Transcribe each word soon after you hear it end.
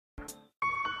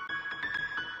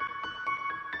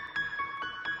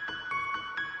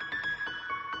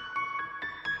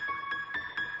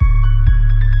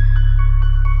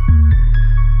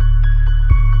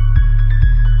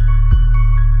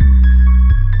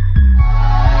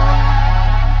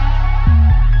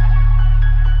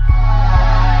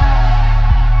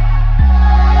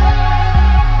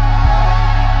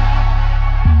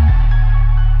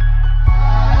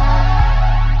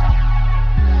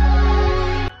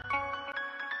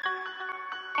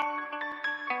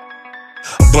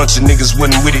Bunch of niggas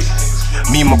wasn't with it.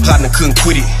 Me and my partner couldn't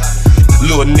quit it.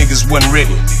 Little niggas wasn't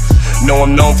ready. No,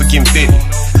 I'm known for getting fed.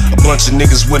 A bunch of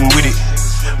niggas wasn't with it.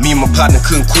 Me and my partner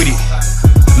couldn't quit it.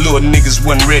 Little niggas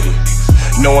wasn't ready.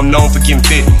 No, I'm known for getting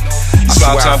fed. I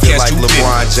swear I feel like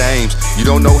LeBron James. You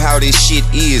don't know how this shit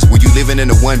is when you living in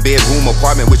a one-bedroom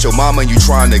apartment with your mama and you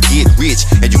trying to get rich,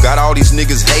 and you got all these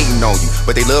niggas hating on you,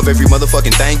 but they love every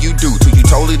motherfucking thing you do till you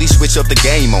totally switch up the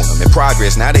game on them. In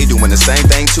progress, now they doing the same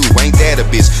thing too. Ain't that a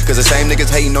bitch? Cause the same niggas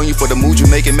hating on you for the moves you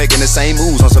making the same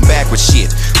moves on some backwards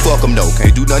shit. Fuck them though,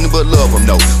 can't do nothing but love them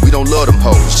though. We don't love them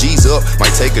hoes. G's up,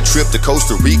 might take a trip to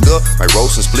Costa Rica, might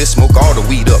roast and split, smoke all the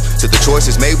weed up. Till the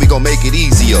choice is made, we gon' make it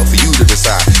easier for you to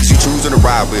decide. Is you choosing to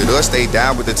ride with us, stay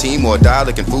down with the team, or die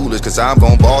looking foolish? Cause I'm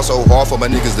gon' ball so hard for my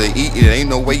niggas to eat. It ain't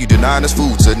no way you denying us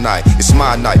food tonight. It's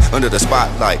my night, under the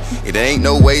spotlight. It ain't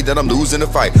no way that I'm losing the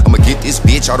fight. I'ma get this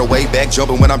bitch all the way back,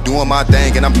 jumping when I'm doing my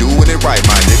thing, and I'm doing it right,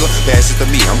 my nigga. Pass it to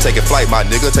me, I'm taking flight, my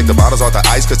nigga. Take the bottles off the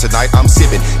ice, cause tonight I'm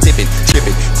sipping, tipping,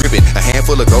 tripping, gripping a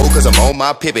handful of gold, cause I'm on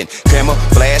my pippin'. Camera,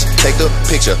 flash, take the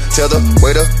picture. Tell the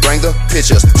waiter, bring the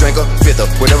pictures. Drink a fifth of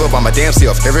whatever by my damn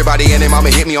self. Everybody and their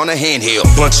mama hit me on the handheld.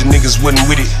 Bunch of niggas wasn't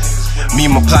with it. Me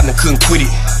and my partner couldn't quit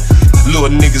it. Little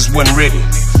niggas wasn't ready.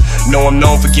 No, I'm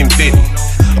known for getting fed.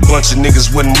 A bunch of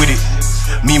niggas wasn't with it.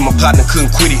 Me and my partner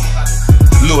couldn't quit it.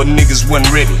 Little niggas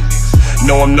wasn't ready.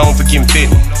 No, I'm known for getting fed.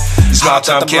 It's my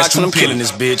time, catch I'm killing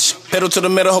this bitch. Pedal to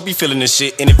the metal, hope you feeling this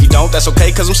shit. And if you don't, that's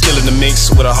okay, cause I'm still in the mix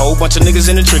with a whole bunch of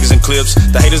niggas in the triggers and clips.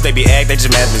 The haters, they be act, they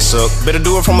just madly suck. Better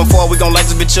do it from afar, we gon'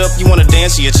 light this bitch up. You wanna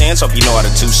dance, see a chance, hope you know how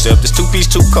to two-step. This two-piece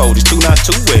too cold, this two not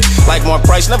too wet. Like Mark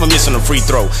Price, never missing a free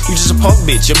throw. You just a punk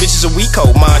bitch, your bitch is a weak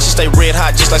hoe. Mine should stay red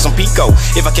hot, just like some Pico.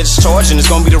 If I catch a charge, then it's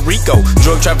gonna be the Rico.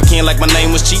 Drug trafficking like my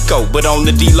name was Chico. But on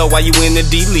the D-Low, why you in the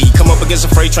D-League? Come up against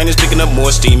a freight train that's picking up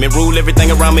more steam. It rule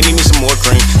everything around me, need me some more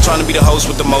cream. Trying to be the host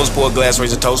with the most, pour a glass,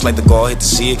 raise a toast like the guard, hit the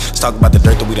sig. Let's talk about the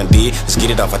dirt that we done did. Let's get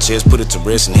it off our chest, put it to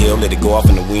rest and hell, let it go off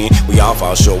in the wind. We all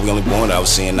fall short, we only born out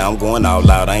sin. Now I'm going out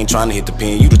loud, I ain't trying to hit the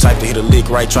pin. You the type to hit a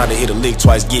lick, right? Try to hit a lick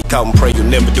twice, get caught and pray you'll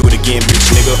never do it again, bitch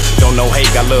nigga. Don't know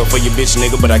hate, got love for your bitch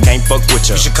nigga, but I can't fuck with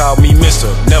ya. You should call me mister,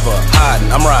 never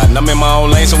hiding. I'm riding, I'm in my own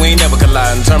lane, so we ain't never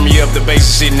colliding. Turn me up, the bass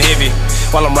is sitting heavy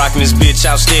while I'm rocking this bitch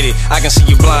out steady. I can see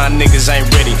you blind niggas ain't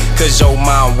ready, cause your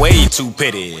mind way too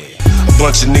petty. A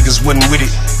bunch of niggas wasn't with it.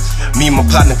 Me and my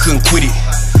partner couldn't quit it.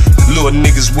 Little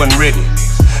niggas wasn't ready.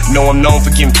 No, I'm known for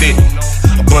getting fed.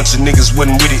 A bunch of niggas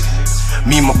wasn't with it.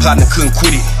 Me and my partner couldn't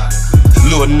quit it.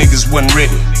 Little niggas wasn't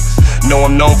ready. No,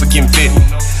 I'm known for getting fed.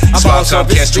 I bought some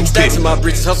bitches, big stacks in my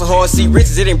britches. Hustle hard, see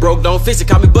riches, it ain't broke, don't fix it.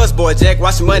 Call me bus boy, Jack,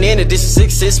 washing money in the dishes.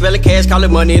 6 cents, smelling cash, call it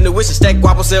money in the wishes. Stack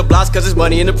guapo, sell blocks, cause it's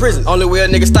money in the prison. Only way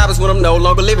a nigga stop is when I'm no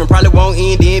longer living. Probably won't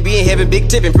end, then be in heaven, big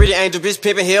tipping. Pretty angel, bitch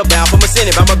pimping, hell bound for my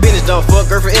sinning. By my business done, fuck,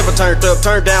 girl forever turned up.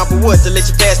 Turned down for what? To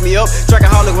let you pass me up.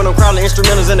 Trackaholic when I'm crawling,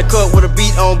 instrumentals in the cup with a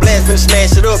beat on blast, finna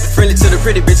smash it up. Friendly to the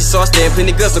pretty bitches, so I stand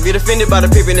plenty guts. Don't get offended by the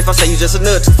pippin' if I say you just a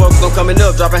nut. Two folks don't coming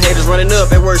up, dropping haters running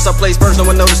up. At worst, I place first, no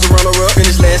one noticed the runner up.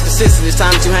 Finish last consistent, it's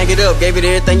time to hang it up. Gave it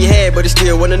everything you had, but it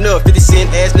still wasn't enough. 50 cent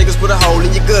ass niggas put a hole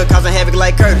in your gut, causing havoc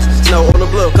like Curtis. Snow on the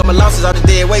bluff, cut my losses out the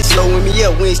dead weight, slowing me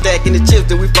up. We ain't stacking the chips,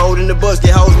 then we fold in the bucks.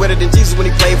 Get hoes wetter than Jesus when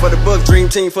he played for the Bucks. Dream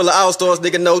team full of all-stars,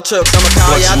 nigga, no chucks. I'ma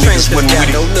call y'all trains, cause got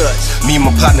no nuts. Me and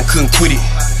my partner couldn't quit it.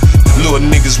 Little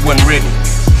niggas wasn't ready.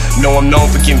 No, I'm known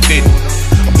for getting fed.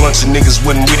 A bunch of niggas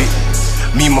wasn't with it.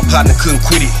 Me and my partner couldn't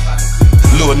quit it.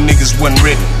 Little niggas wasn't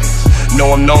ready.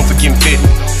 No, I'm known for getting fed.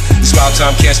 It's about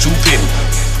time, catch 2 pitting.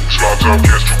 It's about time,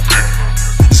 catch 2 pitting.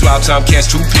 It's about time, catch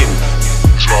 2 pitting.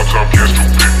 It's about time, catch 2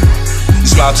 pitting.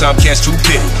 It's about time, catch 2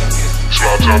 pitting. It's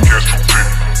about time, catch 2 pitting.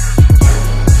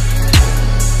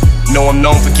 No, I'm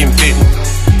known for getting fed.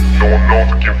 No, I'm known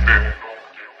for getting fed.